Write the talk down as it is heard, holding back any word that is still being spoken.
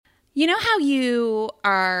You know how you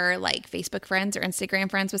are like Facebook friends or Instagram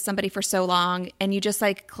friends with somebody for so long and you just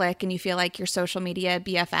like click and you feel like your social media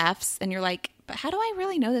BFFs and you're like, but how do I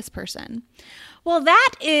really know this person? Well,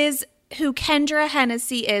 that is who Kendra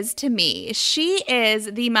Hennessy is to me. She is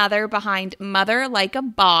the mother behind Mother Like a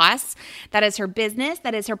Boss. That is her business.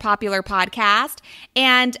 That is her popular podcast.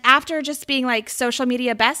 And after just being like social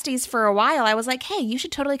media besties for a while, I was like, hey, you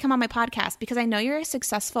should totally come on my podcast because I know you're a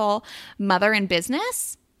successful mother in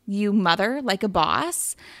business. You mother like a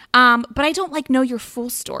boss. But I don't like know your full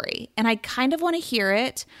story. And I kind of want to hear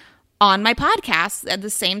it on my podcast at the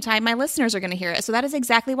same time my listeners are going to hear it. So that is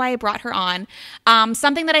exactly why I brought her on.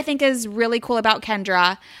 Something that I think is really cool about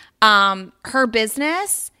Kendra, her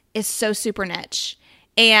business is so super niche.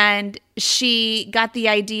 And she got the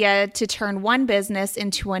idea to turn one business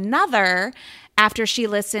into another after she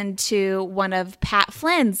listened to one of Pat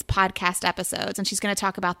Flynn's podcast episodes. And she's going to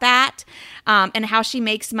talk about that and how she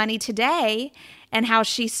makes money today and how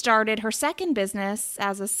she started her second business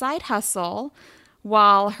as a side hustle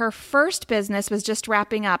while her first business was just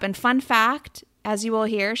wrapping up. And fun fact, as you will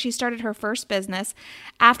hear, she started her first business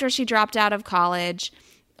after she dropped out of college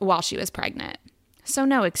while she was pregnant. So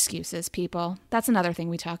no excuses, people. That's another thing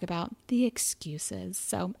we talk about, the excuses.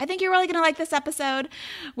 So I think you're really going to like this episode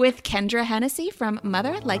with Kendra Hennessy from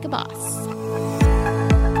Mother Like a Boss.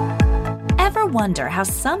 Ever wonder how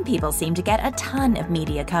some people seem to get a ton of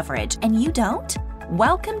media coverage and you don't?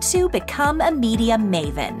 Welcome to Become a Media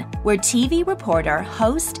Maven, where TV reporter,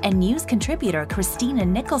 host, and news contributor Christina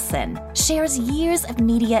Nicholson shares years of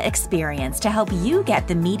media experience to help you get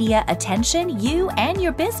the media attention you and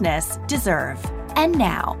your business deserve. And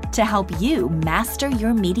now, to help you master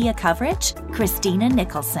your media coverage, Christina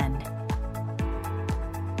Nicholson.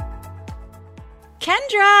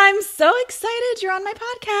 Kendra, I'm so excited you're on my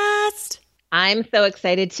podcast. I'm so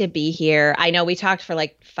excited to be here. I know we talked for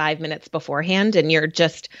like 5 minutes beforehand and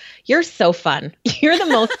you're so fun. You're the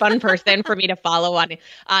most fun person for me to follow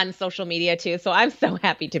on social media too. So I'm so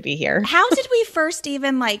happy to be here. How did we first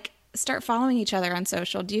even like start following each other on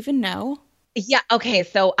social? Do you even know? Yeah. Okay.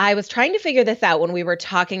 So I was trying to figure this out when we were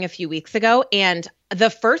talking a few weeks ago. And the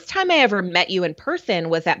first time I ever met you in person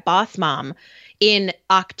was at Boss Mom in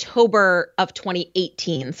October of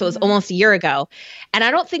 2018. So it was almost a year ago. And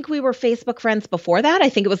I don't think we were Facebook friends before that. I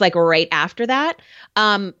think it was like right after that.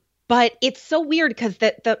 But it's so weird because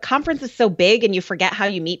the conference is so big and you forget how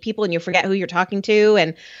you meet people and you forget who you're talking to.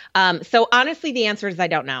 And so honestly, the answer is I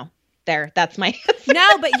don't know. That's my answer.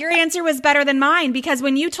 No, but your answer was better than mine because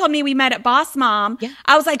when you told me we met at Boss Mom,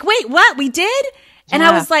 I was like, wait, what? We did? And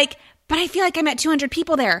I was like, but I feel like I met 200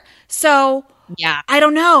 people there. So yeah, I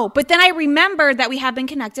don't know. But then I remembered that we have been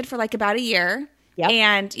connected for like about a year. Yep.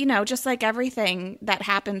 And, you know, just like everything that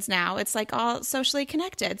happens now, it's like all socially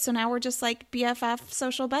connected. So now we're just like BFF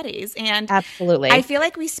social buddies. And absolutely, I feel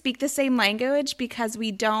like we speak the same language because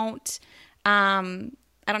we don't,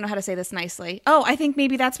 I don't know how to say this nicely. Oh, I think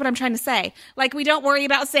maybe that's what I'm trying to say. Like, we don't worry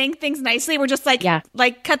about saying things nicely. We're just like,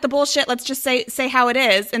 like cut the bullshit. Let's just say how it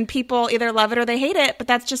is. And people either love it or they hate it, but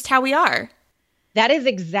that's just how we are. That is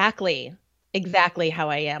exactly how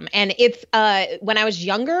I am. And it's, when I was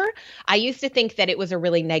younger, I used to think that it was a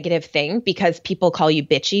really negative thing because people call you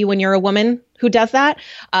bitchy when you're a woman who does that.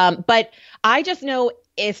 But I just know,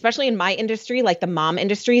 especially in my industry, like the mom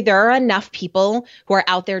industry, there are enough people who are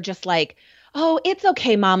out there just like, oh, it's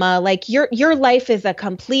okay, mama. Like your life is a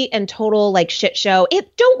complete and total like shit show.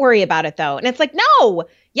 Don't worry about it though. And it's like, no,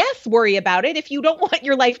 yes, worry about it if you don't want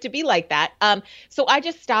your life to be like that. So I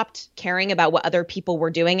just stopped caring about what other people were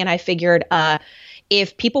doing. And I figured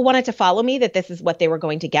if people wanted to follow me, that this is what they were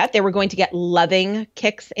going to get. They were going to get loving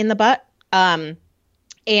kicks in the butt. And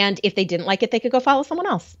if they didn't like it, they could go follow someone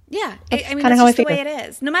else. Yeah. I mean, that's just the way it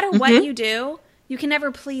is. No matter what you do, you can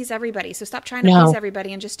never please everybody. So stop trying to please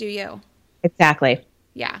everybody and just do you. Exactly.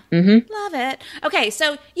 Yeah. Mm-hmm. Love it. Okay.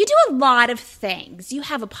 So you do a lot of things. You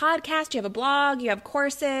have a podcast, you have a blog, you have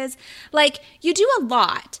courses, like you do a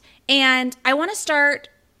lot. And I want to start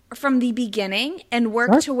from the beginning and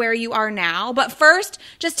work to where you are now. But first,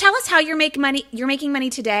 just tell us how you're making money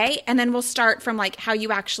today. And then we'll start from like how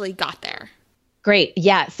you actually got there. Great.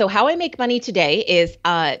 Yeah. So how I make money today is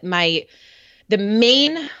the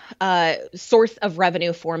main source of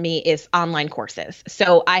revenue for me is online courses.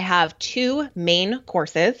 So I have two main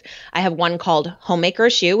courses. I have one called Homemaker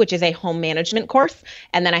Eschew, which is a home management course.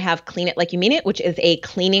 And then I have Clean It Like You Mean It, which is a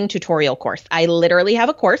cleaning tutorial course. I literally have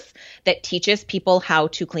a course that teaches people how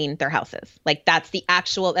to clean their houses. Like that's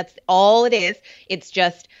all it is. It's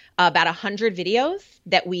just about 100 videos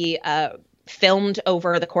that we filmed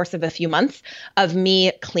over the course of a few months of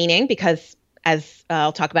me cleaning because as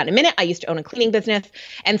I'll talk about in a minute, I used to own a cleaning business.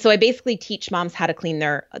 And so I basically teach moms how to clean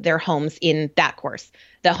their homes in that course.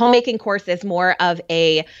 The homemaking course is more of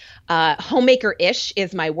a homemaker-ish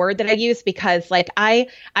is my word that I use, because like I'm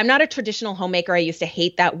not a traditional homemaker. I used to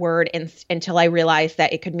hate that word until I realized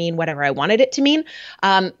that it could mean whatever I wanted it to mean.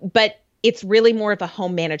 But it's really more of a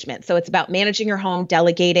home management. So it's about managing your home,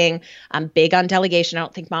 delegating. I'm big on delegation. I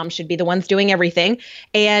don't think moms should be the ones doing everything.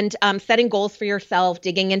 And setting goals for yourself,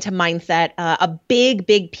 digging into mindset. A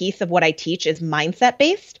big piece of what I teach is mindset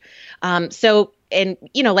based. And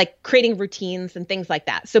like creating routines and things like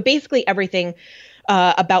that. So basically everything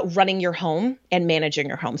about running your home and managing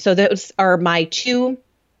your home. So those are my two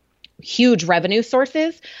huge revenue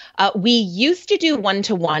sources. We used to do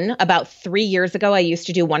one-to-one about 3 years ago. I used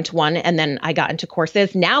to do one-to-one, and then I got into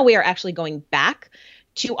courses. Now we are actually going back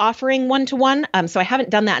to offering one-to-one. So I haven't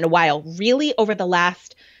done that in a while. Really, over the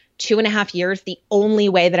last 2.5 years, the only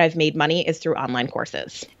way that I've made money is through online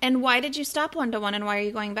courses. And why did you stop one-to-one, and why are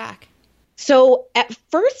you going back? So at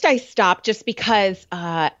first I stopped just because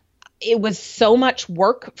it was so much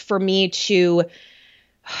work for me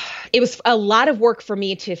it was a lot of work for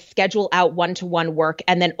me to schedule out one-to-one work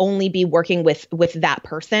and then only be working with that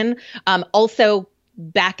person. Also,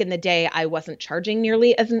 back in the day, I wasn't charging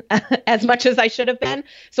nearly as much as I should have been.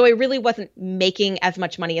 So I really wasn't making as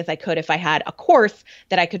much money as I could if I had a course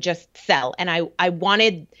that I could just sell. And I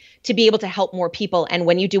wanted to be able to help more people. And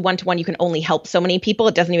when you do one-to-one, you can only help so many people.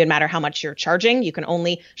 It doesn't even matter how much you're charging. There's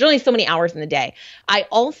only so many hours in the day. I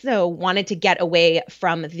also wanted to get away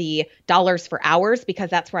from the dollars for hours, because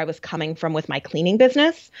that's where I was coming from with my cleaning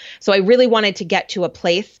business. So I really wanted to get to a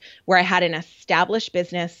place where I had an established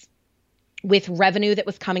business with revenue that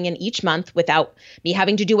was coming in each month without me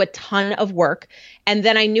having to do a ton of work. And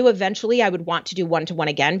then I knew eventually I would want to do one-to-one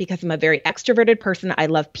again, because I'm a very extroverted person. I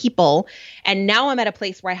love people. And now I'm at a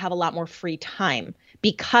place where I have a lot more free time,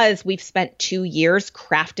 because we've spent 2 years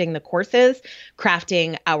crafting the courses,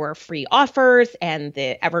 crafting our free offers and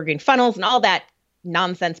the evergreen funnels and all that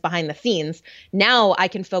nonsense behind the scenes. Now I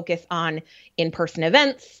can focus on in-person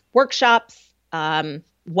events, workshops,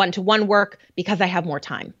 one-to-one work, because I have more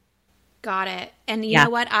time. Got it. And you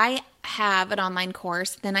know what? I have an online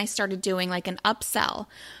course. Then I started doing like an upsell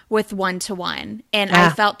with one-to-one. And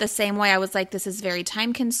I felt the same way. I was like, this is very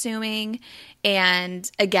time consuming.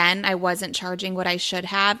 And again, I wasn't charging what I should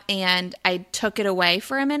have. And I took it away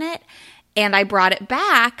for a minute and I brought it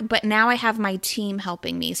back. But now I have my team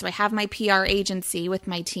helping me. So I have my PR agency with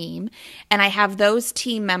my team. And I have those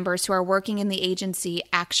team members who are working in the agency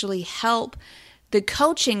actually help the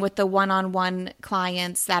coaching with the one-on-one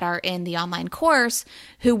clients that are in the online course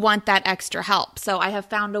who want that extra help. So I have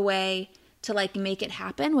found a way to like make it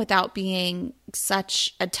happen without being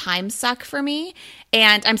such a time suck for me.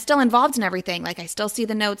 And I'm still involved in everything. Like I still see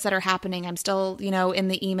the notes that are happening. I'm still, in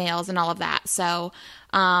the emails and all of that. So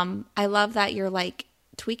I love that you're like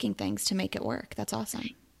tweaking things to make it work. That's awesome.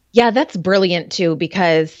 Yeah, that's brilliant too,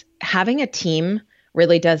 because having a team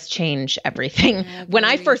really does change everything. Yeah, when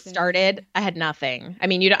I first started, I had nothing. I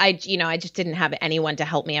mean, I just didn't have anyone to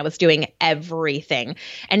help me. I was doing everything.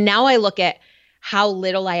 And now I look at how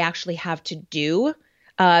little I actually have to do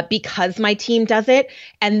because my team does it.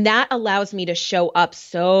 And that allows me to show up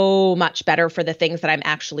so much better for the things that I'm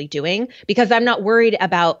actually doing, because I'm not worried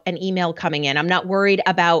about an email coming in. I'm not worried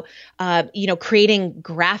about, creating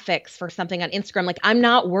graphics for something on Instagram. Like I'm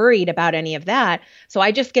not worried about any of that. So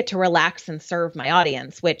I just get to relax and serve my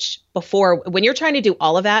audience, which before, when you're trying to do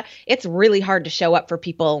all of that, it's really hard to show up for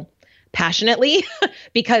people passionately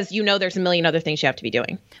because there's a million other things you have to be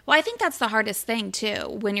doing. Well, I think that's the hardest thing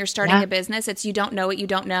too. When you're starting a business, it's you don't know what you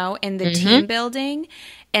don't know, and the team building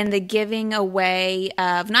and the giving away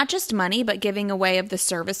of not just money, but giving away of the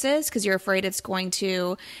services because you're afraid it's going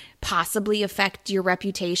to possibly affect your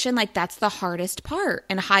reputation. Like that's the hardest part,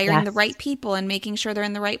 and hiring the right people and making sure they're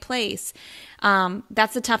in the right place.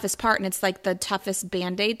 That's the toughest part. And it's like the toughest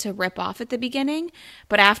Band-Aid to rip off at the beginning.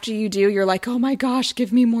 But after you do, you're like, oh my gosh,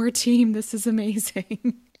 give me more team. This is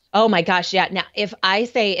amazing. Oh my gosh. Yeah. Now, if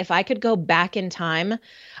I could go back in time,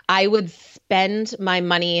 I would spend my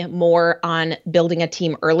money more on building a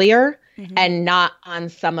team earlier and not on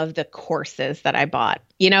some of the courses that I bought.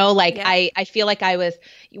 I feel like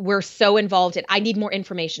we're so involved in, I need more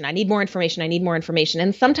information.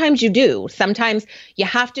 And sometimes you do. Sometimes you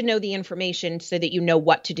have to know the information so that you know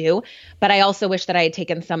what to do. But I also wish that I had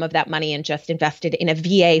taken some of that money and just invested in a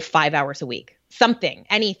VA 5 hours a week,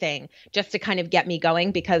 anything, just to kind of get me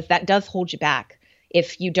going, because that does hold you back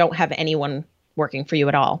if you don't have anyone working for you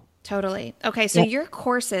at all. Totally. Okay, so Yep. your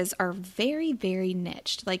courses are very, very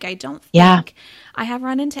niched. Like, I don't Yeah. think I have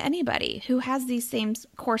run into anybody who has these same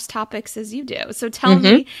course topics as you do. So tell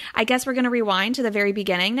me, I guess we're going to rewind to the very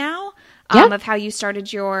beginning now, Yeah. of how you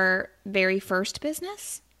started your very first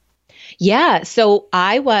business. Yeah. So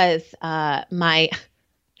I was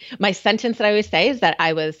my sentence that I always say is that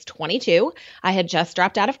I was 22. I had just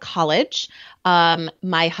dropped out of college.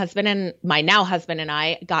 My husband and my now husband and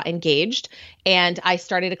I got engaged, and I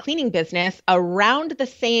started a cleaning business around the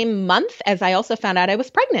same month as I also found out I was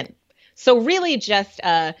pregnant. So really just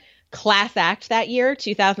a class act that year.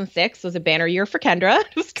 2006 was a banner year for Kendra.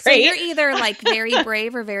 It was So great. you're either like very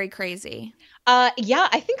brave or very crazy. Yeah,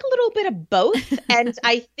 I think a little bit of both. And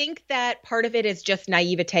I think that part of it is just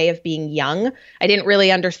naivete of being young. I didn't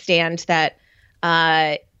really understand that.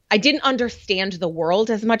 I didn't understand the world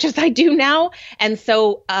as much as I do now. And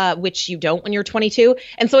so, which you don't when you're 22.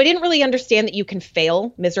 And so I didn't really understand that you can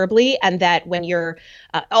fail miserably and that when you're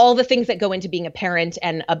all the things that go into being a parent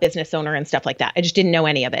and a business owner and stuff like that. I just didn't know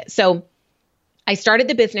any of it. So I started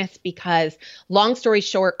the business because, long story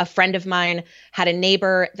short, a friend of mine had a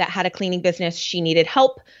neighbor that had a cleaning business. She needed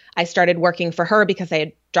help. I started working for her because I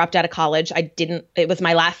had dropped out of college. It was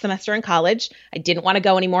my last semester in college. I didn't want to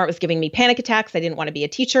go anymore. It was giving me panic attacks. I didn't want to be a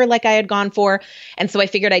teacher like I had gone for. And so I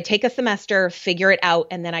figured I'd take a semester, figure it out,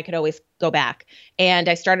 and then I could always go back. And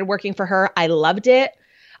I started working for her. I loved it.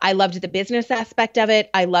 I loved the business aspect of it.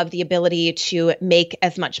 I loved the ability to make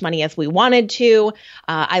as much money as we wanted to.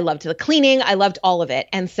 I loved the cleaning. I loved all of it.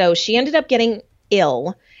 And so she ended up getting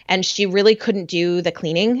ill and she really couldn't do the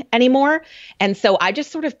cleaning anymore. And so I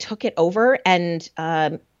just sort of took it over and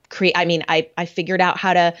I figured out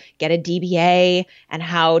how to get a DBA and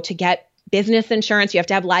how to get business insurance. You have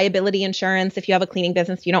to have liability insurance if you have a cleaning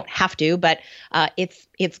business. You don't have to, but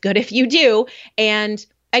it's good if you do. And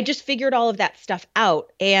I just figured all of that stuff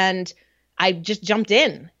out and I just jumped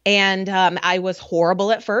in and I was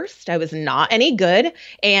horrible at first. I was not any good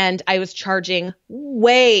and I was charging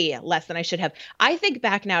way less than I should have. I think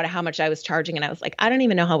back now to how much I was charging and I was like, I don't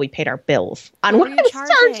even know how we paid our bills on what I was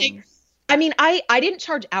charging. I mean, I didn't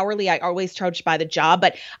charge hourly. I always charged by the job,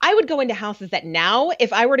 but I would go into houses that now,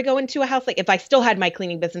 if I were to go into a house, like if I still had my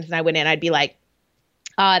cleaning business and I went in, I'd be like,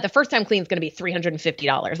 the first time clean is going to be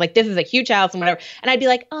 $350. Like this is a huge house and whatever. And I'd be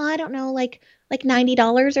like, oh, I don't know, like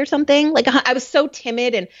 $90 or something. Like I was so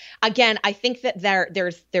timid. And again, I think that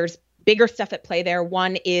there's bigger stuff at play there.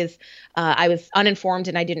 One is I was uninformed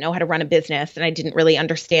and I didn't know how to run a business and I didn't really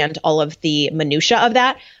understand all of the minutia of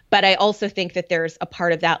that. But I also think that there's a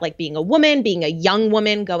part of that, like being a woman, being a young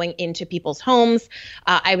woman going into people's homes.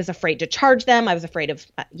 I was afraid to charge them. I was afraid of,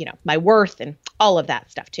 my worth and all of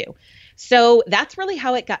that stuff too. So that's really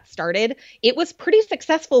how it got started. It was pretty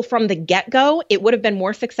successful from the get-go. It would have been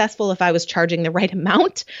more successful if I was charging the right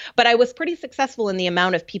amount, but I was pretty successful in the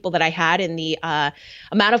amount of people that I had and the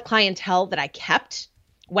amount of clientele that I kept.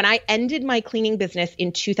 When I ended my cleaning business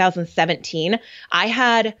in 2017, I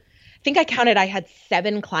had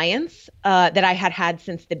 7 clients that I had had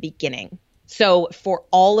since the beginning. So for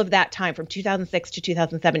all of that time, from 2006 to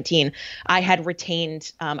 2017, I had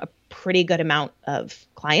retained a pretty good amount of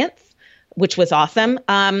clients, which was awesome.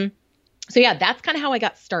 So yeah, that's kind of how I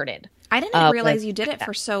got started. I didn't realize you did it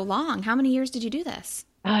for so long. How many years did you do this?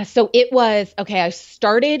 So it was, I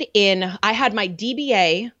had my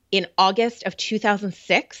DBA in August of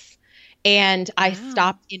 2006 and I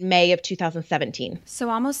stopped in May of 2017. So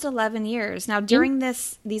almost 11 years. Now during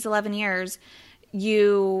these 11 years,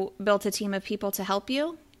 you built a team of people to help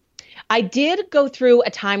you? I did go through a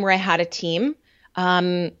time where I had a team.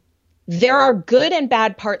 There are good and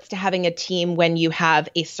bad parts to having a team when you have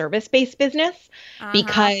a service-based business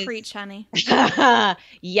because preach, honey.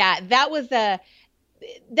 Yeah, that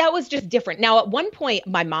was just different. Now, at one point,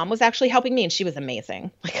 my mom was actually helping me and she was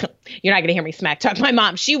amazing. You're not going to hear me smack talk my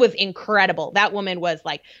mom. She was incredible. That woman was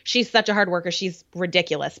like, she's such a hard worker. She's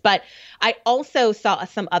ridiculous. But I also saw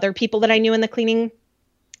some other people that I knew in the cleaning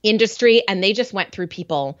industry and they just went through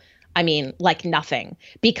people, like nothing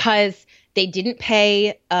because they didn't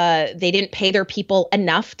pay their people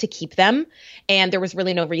enough to keep them. And there was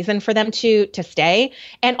really no reason for them to stay.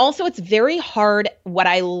 And also it's very hard. What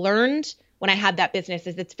I learned when I had that business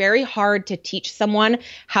is it's very hard to teach someone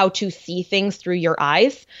how to see things through your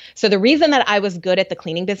eyes. So the reason that I was good at the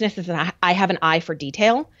cleaning business is that I have an eye for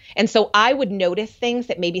detail. And so I would notice things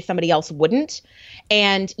that maybe somebody else wouldn't.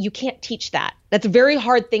 And you can't teach that. That's a very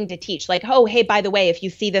hard thing to teach. Like, oh, hey, by the way, if you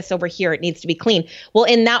see this over here, it needs to be clean. Well,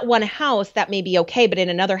 in that one house, that may be okay. But in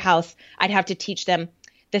another house, I'd have to teach them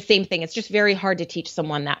the same thing. It's just very hard to teach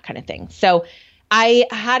someone that kind of thing. So I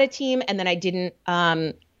had a team and then I didn't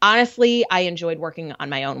honestly, I enjoyed working on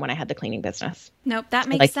my own when I had the cleaning business. Nope, that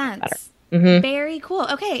makes sense. Mm-hmm. Very cool.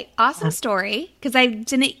 Okay, awesome story. Because I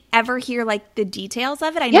didn't ever hear like the details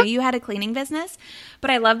of it. I know you had a cleaning business, but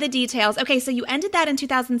I love the details. Okay, so you ended that in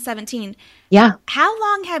 2017. Yeah. How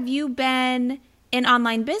long have you been in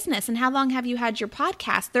online business, and how long have you had your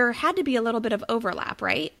podcast? There had to be a little bit of overlap,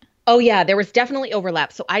 right? Oh, yeah, there was definitely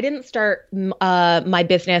overlap. So I didn't start my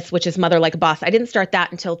business, which is Mother Like a Boss. I didn't start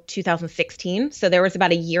that until 2016. So there was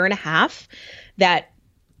about a year and a half that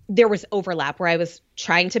there was overlap where I was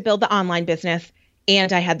trying to build the online business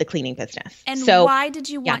and I had the cleaning business. And so, why did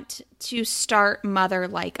you want to start Mother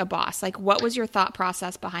Like a Boss? Like, what was your thought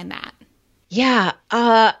process behind that? Yeah,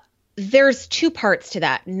 there's two parts to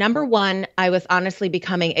that. Number one, I was honestly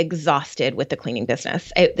becoming exhausted with the cleaning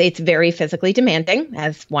business. It's very physically demanding,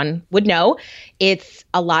 as one would know. It's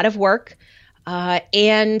a lot of work.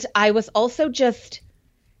 And I was also just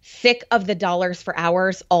sick of the dollars for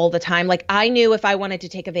hours all the time. Like I knew if I wanted to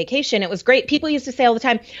take a vacation, it was great. People used to say all the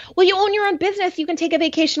time, well, you own your own business. You can take a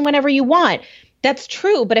vacation whenever you want. That's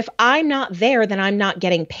true. But if I'm not there, then I'm not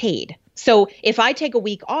getting paid. So if I take a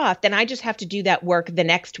week off, then I just have to do that work the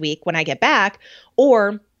next week when I get back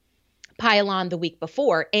or pile on the week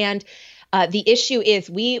before. And the issue is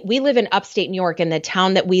we live in upstate New York, and the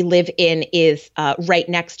town that we live in is right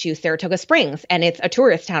next to Saratoga Springs, and it's a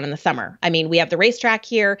tourist town in the summer. I mean, we have the racetrack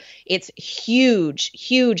here. It's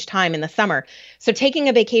huge time in the summer. So taking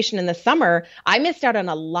a vacation in the summer, I missed out on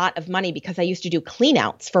a lot of money because I used to do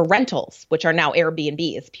cleanouts for rentals, which are now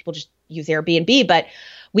Airbnbs. People just use Airbnb, but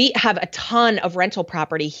we have a ton of rental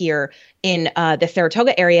property here in the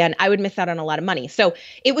Saratoga area, and I would miss out on a lot of money. So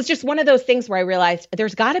it was just one of those things where I realized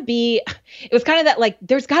there's got to be, it was kind of that like,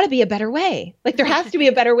 there's got to be a better way. Like there has to be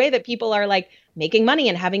a better way that people are like making money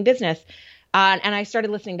and having business. And I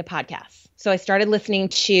started listening to podcasts. So I started listening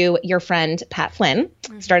to your friend, Pat Flynn,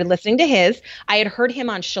 started listening to his. I had heard him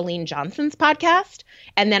on Chalene Johnson's podcast.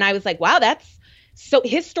 And then I was like, wow, so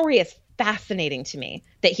his story is fascinating to me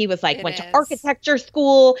that he was like, went to architecture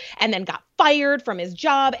school and then got fired from his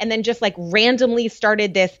job and then just like randomly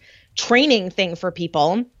started this training thing for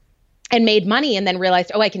people and made money and then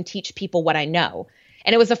realized, oh, I can teach people what I know.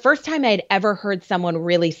 And it was the first time I had ever heard someone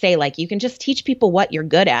really say like, you can just teach people what you're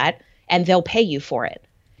good at and they'll pay you for it.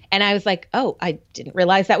 And I was like, oh, I didn't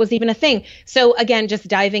realize that was even a thing. So again, just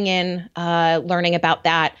diving in, learning about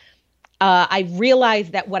that. I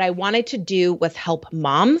realized that what I wanted to do was help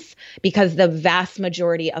moms because the vast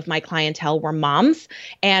majority of my clientele were moms.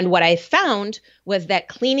 And what I found was that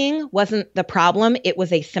cleaning wasn't the problem. It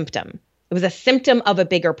was a symptom. It was a symptom of a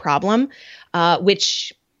bigger problem,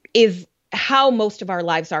 which is how most of our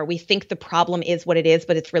lives are. We think the problem is what it is,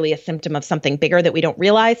 but it's really a symptom of something bigger that we don't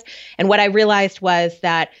realize. And what I realized was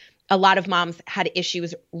that a lot of moms had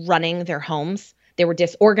issues running their homes. They were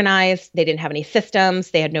disorganized. They didn't have any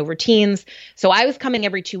systems. They had no routines. So I was coming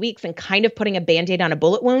every 2 weeks and kind of putting a Band-Aid on a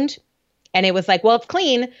bullet wound. And it was like, well, it's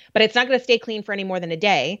clean, but it's not going to stay clean for any more than a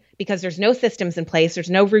day because there's no systems in place. There's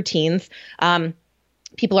no routines.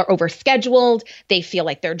 People are overscheduled. They feel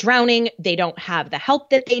like they're drowning. They don't have the help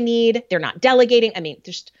that they need. They're not delegating. I mean,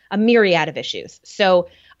 just a myriad of issues. So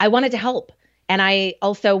I wanted to help. And I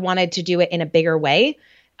also wanted to do it in a bigger way.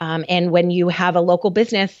 And when you have a local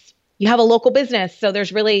business, you have a local business. So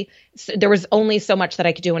there was only so much that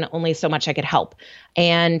I could do and only so much I could help.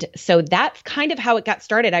 And so that's kind of how it got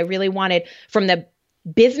started. I really wanted, from the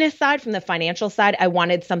business side, from the financial side, I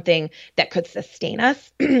wanted something that could sustain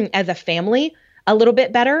us as a family a little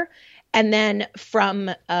bit better. And then from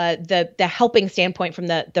the helping standpoint, from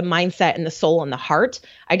the mindset and the soul and the heart,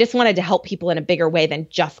 I just wanted to help people in a bigger way than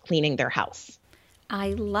just cleaning their house.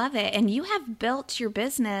 I love it. And you have built your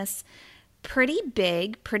business pretty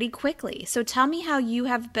big, pretty quickly. So tell me how you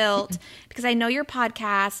have built, because I know your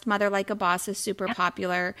podcast, Mother Like a Boss, is super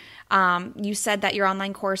popular. You said that your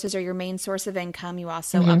online courses are your main source of income. You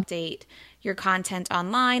also update your content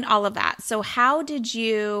online, all of that. So how did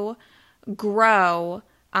you grow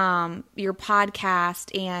your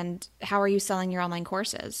podcast, and how are you selling your online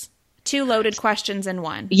courses? Two loaded questions in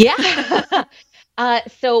one. Yeah.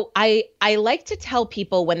 So I like to tell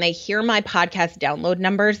people when they hear my podcast download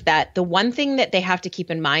numbers that the one thing that they have to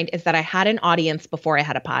keep in mind is that I had an audience before I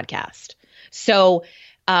had a podcast. So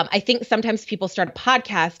I think sometimes people start a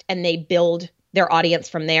podcast and they build their audience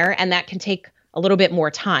from there, and that can take a little bit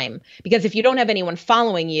more time because if you don't have anyone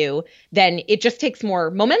following you, then it just takes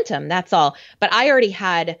more momentum. That's all. But I already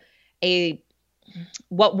had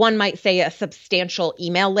what one might say a substantial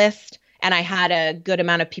email list, and I had a good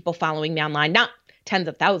amount of people following me online, not tens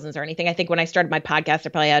of thousands or anything. I think when I started my podcast, I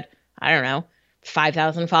probably had,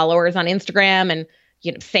 5,000 followers on Instagram and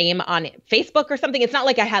same on Facebook or something. It's not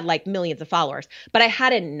like I had like millions of followers, but I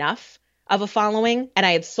had enough of a following and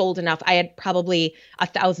I had sold enough. I had probably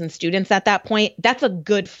 1,000 students at that point. That's a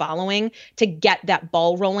good following to get that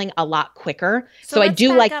ball rolling a lot quicker. So I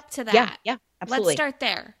do like up to that. Yeah, absolutely. Let's start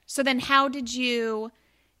there. So then how did you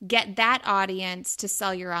get that audience to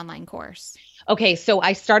sell your online course? Okay, so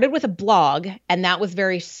I started with a blog and that was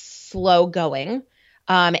very slow going.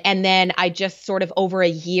 And then I just sort of over a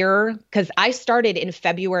year, because I started in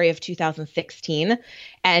February of 2016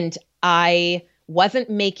 and I wasn't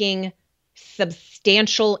making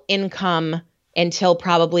substantial income until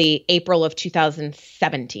probably April of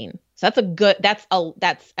 2017. So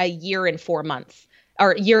that's a year and 4 months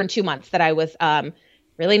or a year and 2 months that I was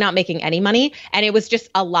really not making any money. And it was just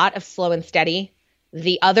a lot of slow and steady.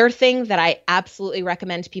 The other thing that I absolutely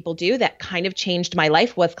recommend people do that kind of changed my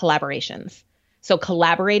life was collaborations. So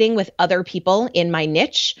collaborating with other people in my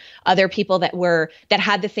niche, other people that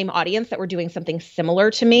had the same audience that were doing something similar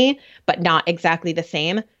to me, but not exactly the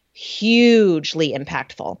same, hugely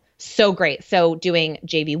impactful. So great. So doing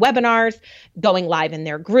JV webinars, going live in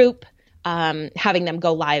their group, having them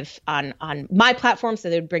go live on my platform so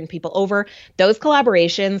they would bring people over. Those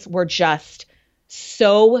collaborations were just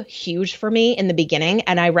so huge for me in the beginning.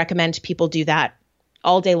 And I recommend people do that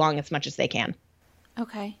all day long as much as they can.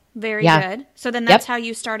 Okay. Very good. So then that's how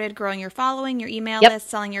you started growing your following, your email list,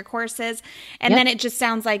 selling your courses. And then it just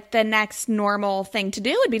sounds like the next normal thing to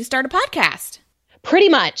do would be to start a podcast. Pretty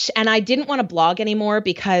much. And I didn't want to blog anymore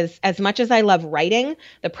because as much as I love writing,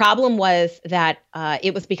 the problem was that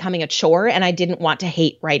it was becoming a chore and I didn't want to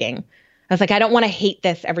hate writing. I was like, I don't want to hate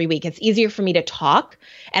this every week. It's easier for me to talk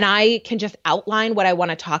and I can just outline what I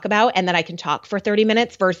want to talk about and then I can talk for 30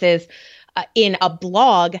 minutes versus in a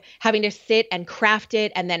blog, having to sit and craft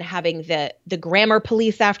it and then having the grammar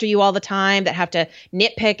police after you all the time that have to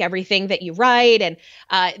nitpick everything that you write. And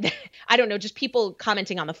I don't know, just people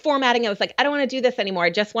commenting on the formatting. I was like, I don't want to do this anymore. I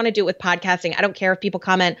just want to do it with podcasting. I don't care if people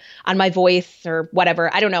comment on my voice or whatever.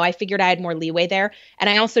 I don't know. I figured I had more leeway there. And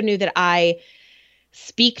I also knew that I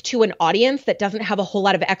speak to an audience that doesn't have a whole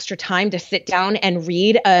lot of extra time to sit down and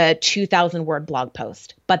read a 2,000 word blog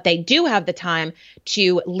post, but they do have the time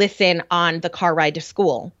to listen on the car ride to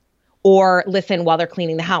school or listen while they're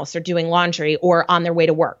cleaning the house or doing laundry or on their way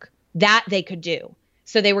to work. That they could do.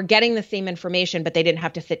 So they were getting the same information, but they didn't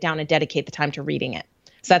have to sit down and dedicate the time to reading it.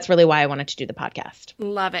 So that's really why I wanted to do the podcast.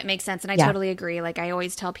 Love it. Makes sense. And I totally agree. Like I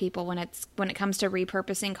always tell people when it comes to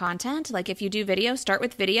repurposing content, like if you do video, start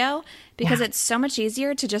with video because it's so much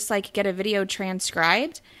easier to just like get a video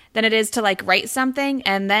transcribed than it is to like write something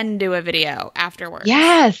and then do a video afterwards.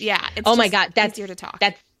 Yes. Yeah. It's oh my God. That's easier to talk.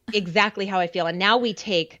 That's exactly how I feel. And now we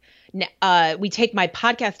take my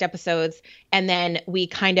podcast episodes and then we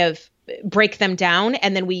kind of break them down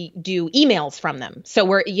and then we do emails from them.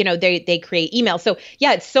 So they create emails. So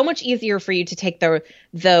yeah, it's so much easier for you to take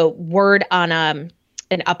the word on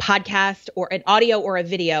a podcast or an audio or a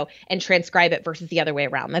video and transcribe it versus the other way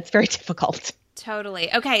around. That's very difficult.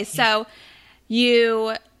 Totally. Okay. So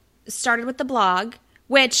you started with the blog,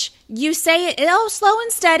 which you say slow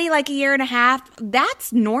and steady, like a year and a half.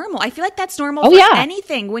 That's normal. I feel like that's normal for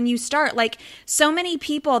anything when you start. Like so many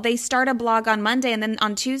people, they start a blog on Monday and then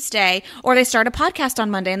on Tuesday, or they start a podcast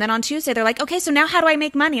on Monday and then on Tuesday, they're like, okay, so now how do I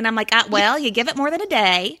make money? And I'm like, well, you give it more than a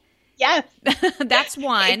day. Yes. That's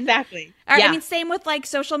one. Exactly. Or, I mean, same with like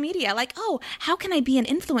social media. Like, oh, how can I be an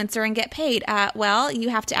influencer and get paid? Well, you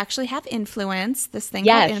have to actually have influence, this thing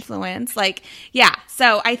called influence. Like, yeah.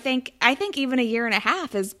 So I think even a year and a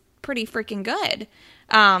half is pretty freaking good.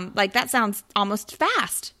 Like that sounds almost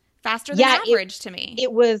faster than average to me.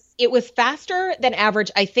 It was faster than average.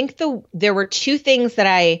 I think there were two things that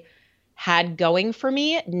I had going for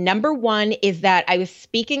me. Number one is that I was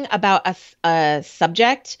speaking about a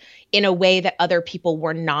subject in a way that other people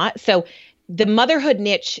were not. So the motherhood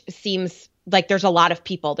niche seems like there's a lot of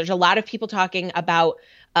people. There's a lot of people talking about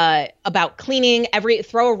cleaning.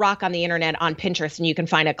 Throw a rock on the internet on Pinterest and you can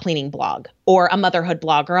find a cleaning blog or a motherhood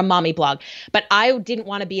blog or a mommy blog. But I didn't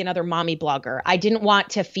want to be another mommy blogger. I didn't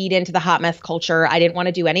want to feed into the hot mess culture. I didn't want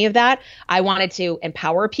to do any of that. I wanted to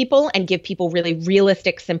empower people and give people really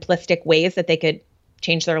realistic, simplistic ways that they could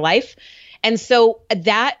change their life. And so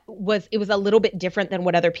it was a little bit different than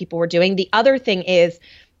what other people were doing. The other thing is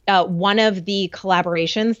one of the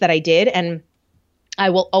collaborations that I did, and I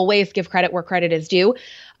will always give credit where credit is due.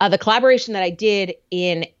 The collaboration that I did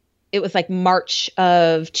it was like March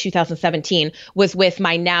of 2017 was with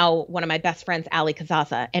one of my best friends, Ali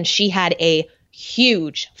Kazaza. And she had a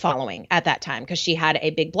huge following at that time because she had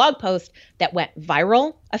a big blog post that went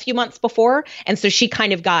viral a few months before. And so she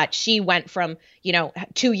went from,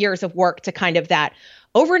 2 years of work to kind of that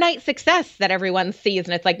overnight success that everyone sees.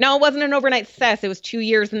 And it's like, no, it wasn't an overnight success. It was 2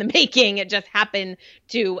 years in the making. It just happened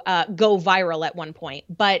to go viral at one point.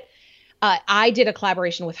 But I did a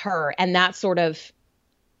collaboration with her, and that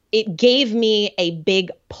it gave me a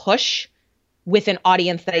big push with an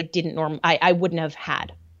audience that I wouldn't have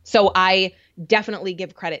had. So I definitely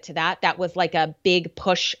give credit to that. That was like a big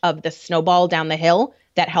push of the snowball down the hill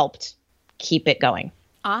that helped keep it going.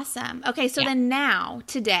 Awesome. Okay. So then now,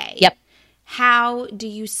 today, Yep. How do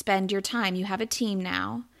you spend your time? You have a team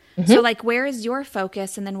now. So where is your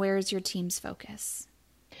focus, and then where is your team's focus?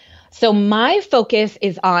 So my focus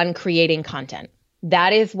is on creating content.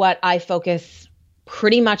 That is what I focus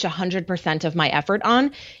pretty much 100% of my effort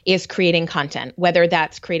on, is creating content, whether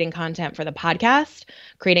that's creating content for the podcast,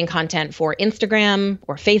 creating content for Instagram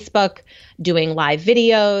or Facebook, doing live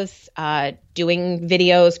videos,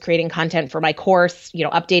 creating content for my course,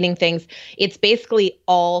 updating things. It's basically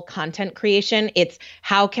all content creation. It's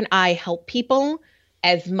how can I help people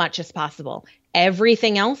as much as possible.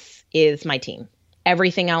 Everything else is my team.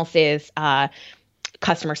 Everything else is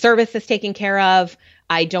customer service is taken care of.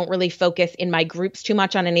 I don't really focus in my groups too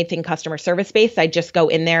much on anything customer service based. I just go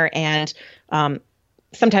in there and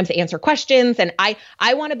sometimes answer questions. And I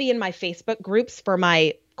want to be in my Facebook groups for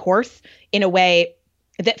my course in a way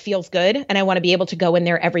that feels good. And I want to be able to go in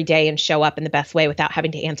there every day and show up in the best way without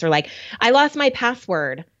having to answer like, I lost my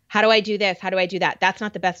password. How do I do this? How do I do that? That's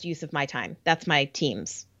not the best use of my time. That's my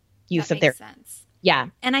team's use of their sense. Yeah.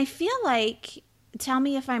 And I feel like, tell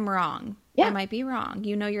me if I'm wrong. Yeah. I might be wrong.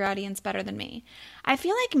 You know your audience better than me. I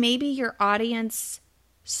feel like maybe your audience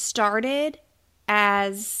started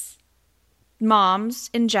as moms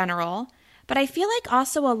in general, but I feel like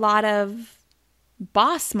also a lot of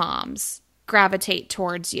boss moms gravitate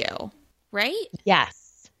towards you, right?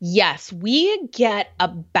 Yes. Yes. We get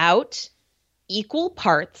about equal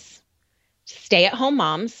parts stay-at-home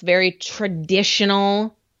moms, very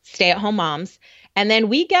traditional stay-at-home moms. And then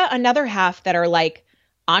we get another half that are like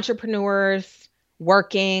entrepreneurs,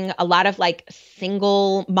 working, a lot of like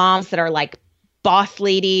single moms that are like boss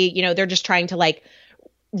lady, they're just trying to like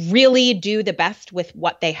really do the best with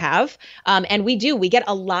what they have. And we get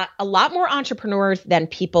a lot more entrepreneurs than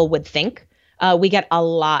people would think. We get a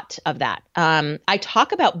lot of that. I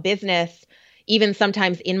talk about business even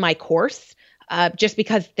sometimes in my course, just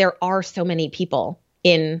because there are so many people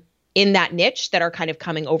in that niche that are kind of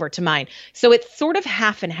coming over to mine. So it's sort of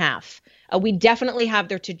half and half. We definitely have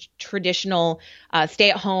their traditional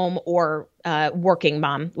stay-at-home or working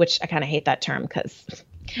mom, which I kind of hate that term because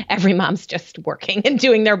every mom's just working and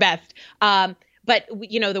doing their best. But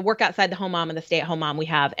the work outside the home mom and the stay-at-home mom we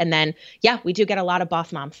have. And then, we do get a lot of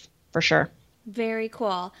boss moms for sure. Very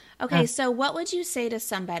cool. Okay, so what would you say to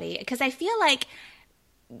somebody? Because I feel like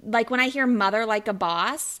when I hear mother like a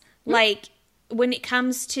boss, like when it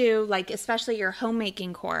comes to like especially your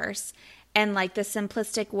homemaking course and like the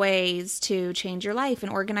simplistic ways to change your life and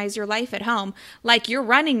organize your life at home, like you're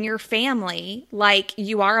running your family like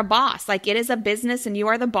you are a boss. Like it is a business and you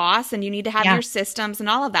are the boss and you need to have your systems and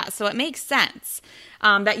all of that. So it makes sense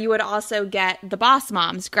that you would also get the boss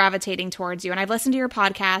moms gravitating towards you. And I've listened to your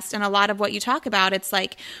podcast, and a lot of what you talk about, it's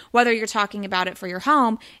like whether you're talking about it for your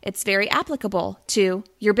home, it's very applicable to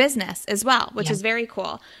your business as well, which is very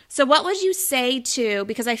cool. So what would you say to,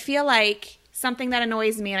 because I feel like something that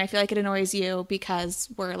annoys me, and I feel like it annoys you because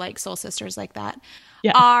we're like soul sisters like that,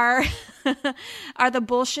 are the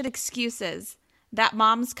bullshit excuses that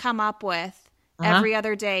moms come up with every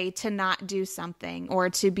other day to not do something or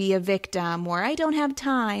to be a victim, or I don't have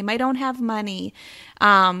time, I don't have money.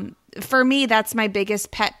 For me, that's my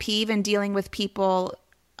biggest pet peeve in dealing with people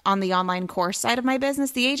on the online course side of my business.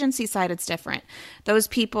 The agency side, it's different. Those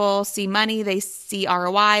people see money, they see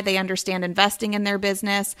ROI, they understand investing in their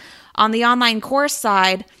business. On the online course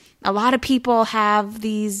side, a lot of people have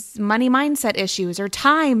these money mindset issues or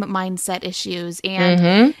time mindset issues,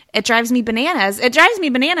 and it drives me bananas. It drives me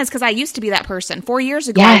bananas because I used to be that person. 4 years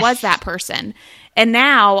ago, I was that person. And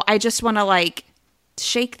now I just want to like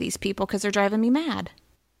shake these people because they're driving me mad.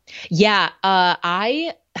 Yeah.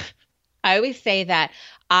 I always say that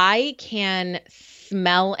I can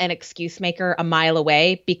smell an excuse maker a mile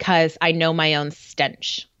away because I know my own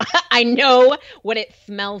stench. I know what it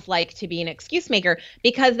smells like to be an excuse maker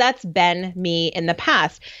because that's been me in the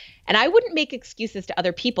past. And I wouldn't make excuses to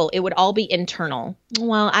other people. It would all be internal.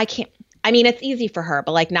 Well, I can't. I mean, it's easy for her,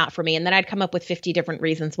 but like not for me. And then I'd come up with 50 different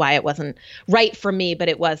reasons why it wasn't right for me, but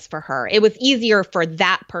it was for her. It was easier for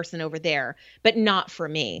that person over there, but not for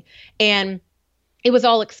me. And it was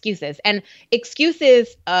all excuses. And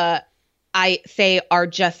excuses, I say, are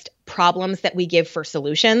just problems that we give for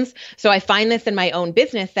solutions. So I find this in my own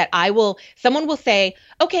business that someone will say,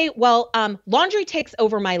 okay, well, laundry takes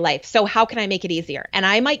over my life. So how can I make it easier? And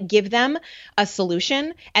I might give them a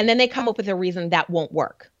solution, and then they come up with a reason that won't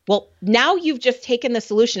work. Well, now you've just taken the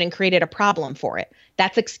solution and created a problem for it.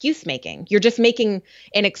 That's excuse making. You're just making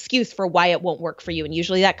an excuse for why it won't work for you. And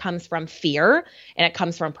usually that comes from fear, and it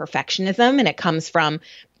comes from perfectionism, and it comes from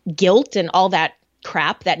guilt and all that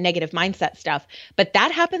crap, that negative mindset stuff. But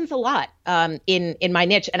that happens a lot in my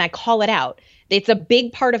niche, and I call it out. It's a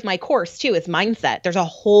big part of my course too, is mindset. There's a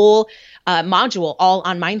whole module all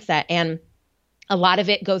on mindset, and a lot of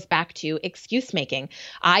it goes back to excuse making.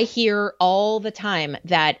 I hear all the time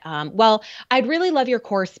that, well, I'd really love your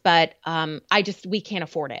course, but we can't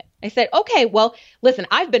afford it. I said, okay, well, listen,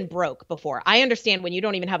 I've been broke before. I understand when you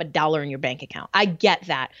don't even have $1 in your bank account. I get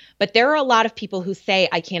that. But there are a lot of people who say,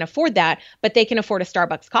 I can't afford that, but they can afford a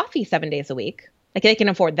Starbucks coffee 7 days a week. Like, they can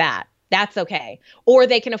afford that. That's okay. Or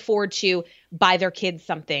they can afford to buy their kids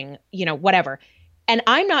something, whatever. And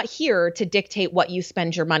I'm not here to dictate what you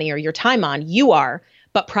spend your money or your time on. You are,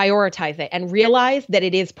 but prioritize it and realize that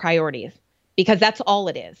it is priorities, because that's all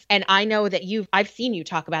it is. And I know that I've seen you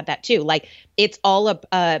talk about that too. Like, it's all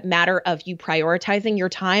a matter of you prioritizing your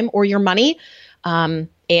time or your money. And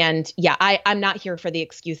yeah, I'm not here for the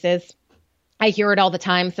excuses. I hear it all the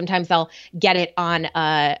time. Sometimes I'll get it on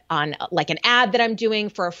like an ad that I'm doing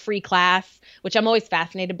for a free class, which I'm always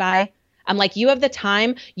fascinated by. I'm like, you have the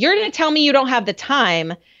time? You're going to tell me you don't have the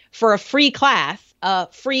time for a free class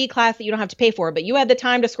that you don't have to pay for, but you had the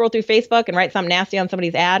time to scroll through Facebook and write something nasty on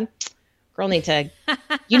somebody's ad? Girl,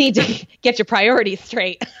 you need to get your priorities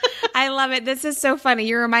straight. I love it. This is so funny.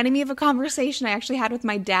 You're reminding me of a conversation I actually had with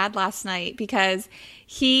my dad last night, because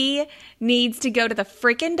he needs to go to the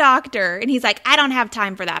freaking doctor. And he's like, I don't have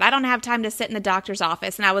time for that. I don't have time to sit in the doctor's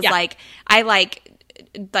office. And I was like, I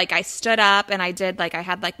stood up and I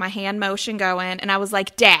had my hand motion going, and I was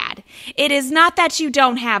like, Dad, it is not that you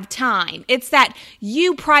don't have time. It's that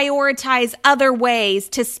you prioritize other ways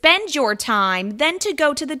to spend your time than to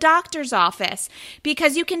go to the doctor's office,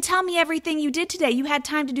 because you can tell me everything you did today. You had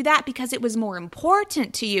time to do that because it was more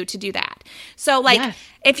important to you to do that. So yes.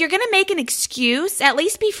 If you're going to make an excuse, at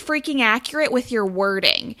least be freaking accurate with your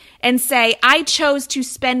wording and say, I chose to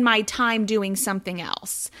spend my time doing something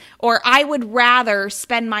else, or I would rather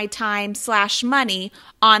spend my time / money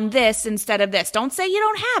on this instead of this. Don't say you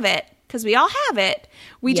don't have it, because we all have it.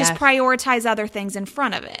 We just prioritize other things in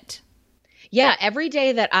front of it. Yeah. Every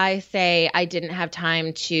day that I say I didn't have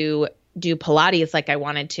time to do Pilates like I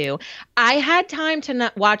wanted to, I had time to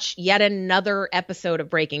not watch yet another episode of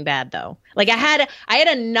Breaking Bad, though. Like, I had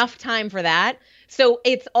enough time for that. So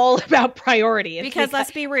it's all about priorities. Because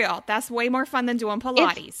let's be real, that's way more fun than doing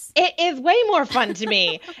Pilates. It is way more fun to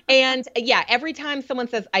me. And yeah, every time someone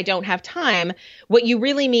says I don't have time, what you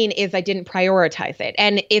really mean is I didn't prioritize it.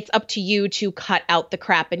 And it's up to you to cut out the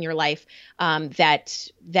crap in your life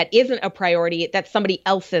that isn't a priority, that's somebody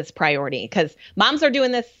else's priority. Because moms are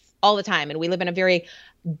doing this all the time, and we live in a very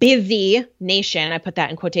busy nation. I put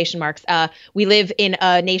that in quotation marks. We live in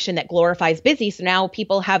a nation that glorifies busy. So now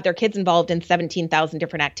people have their kids involved in 17,000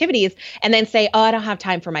 different activities and then say, oh, I don't have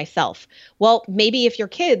time for myself. Well, maybe if your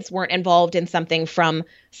kids weren't involved in something from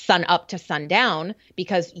sun up to sundown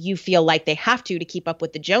because you feel like they have to keep up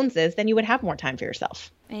with the Joneses, then you would have more time for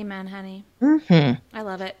yourself. Amen, honey. Mm-hmm. I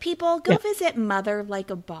love it. People, go visit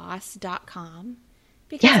motherlikeaboss.com,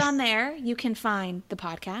 because on there you can find the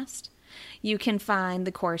podcast. You can find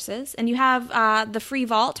the courses, and you have the free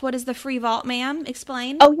vault. What is the free vault, ma'am?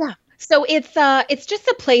 Explain. Oh, yeah. So it's just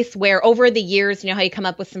a place where over the years, how you come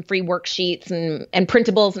up with some free worksheets and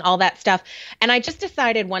printables and all that stuff. And I just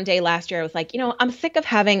decided one day last year, I was like, I'm sick of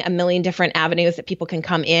having a million different avenues that people can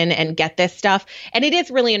come in and get this stuff. And it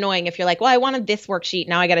is really annoying if you're like, well, I wanted this worksheet.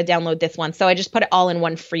 Now I got to download this one. So I just put it all in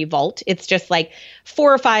one free vault. It's just like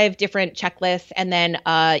 4 or 5 different checklists, and then,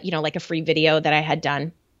 like a free video that I had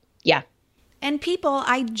done. Yeah. And people,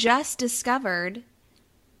 I just discovered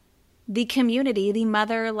the community, the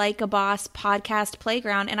Mother Like a Boss podcast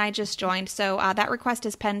playground, and I just joined. So that request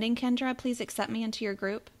is pending, Kendra. Please accept me into your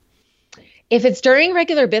group. If it's during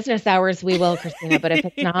regular business hours, we will, Christina. But if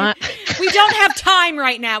it's not, we don't have time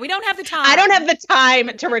right now. We don't have the time. I don't have the time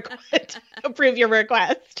to approve your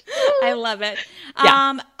request. I love it.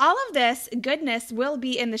 Yeah. All of this goodness will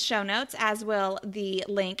be in the show notes, as will the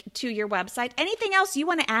link to your website. Anything else you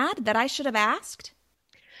want to add that I should have asked?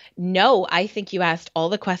 No, I think you asked all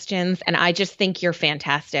the questions, and I just think you're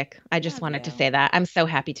fantastic. I just wanted to say that. I'm so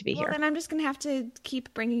happy to be here. Then I'm just going to have to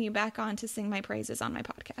keep bringing you back on to sing my praises on my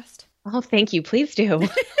podcast. Oh, thank you. Please do.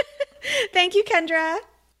 Thank you, Kendra.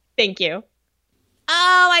 Thank you.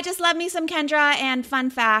 Oh, I just love me some Kendra. And fun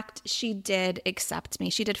fact, she did accept me.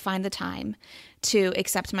 She did find the time to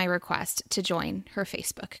accept my request to join her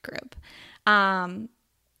Facebook group.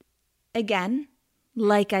 Again,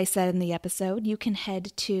 like I said in the episode, you can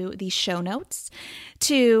head to the show notes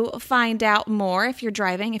to find out more. If you're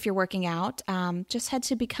driving, if you're working out, just head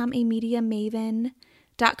to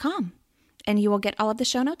becomeamediamaven.com. And you will get all of the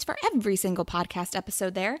show notes for every single podcast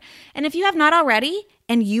episode there. And if you have not already,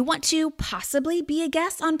 and you want to possibly be a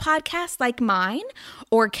guest on podcasts like mine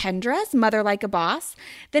or Kendra's Mother Like a Boss,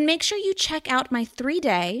 then make sure you check out my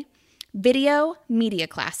 3-day video media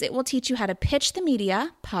class. It will teach you how to pitch the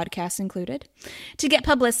media, podcasts included, to get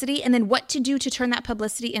publicity, and then what to do to turn that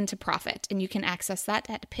publicity into profit. And you can access that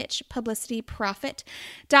at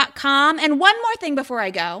pitchpublicityprofit.com. And one more thing before I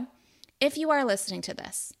go. If you are listening to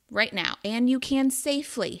this right now and you can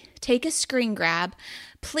safely take a screen grab,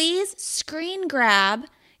 please screen grab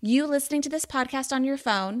you listening to this podcast on your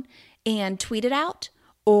phone and tweet it out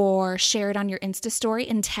or share it on your Insta story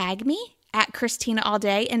and tag me at Christina All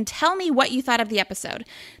Day and tell me what you thought of the episode.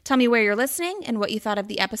 Tell me where you're listening and what you thought of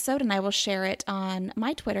the episode, and I will share it on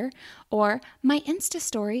my Twitter or my Insta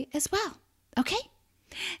story as well. Okay?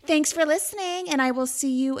 Thanks for listening, and I will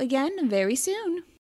see you again very soon.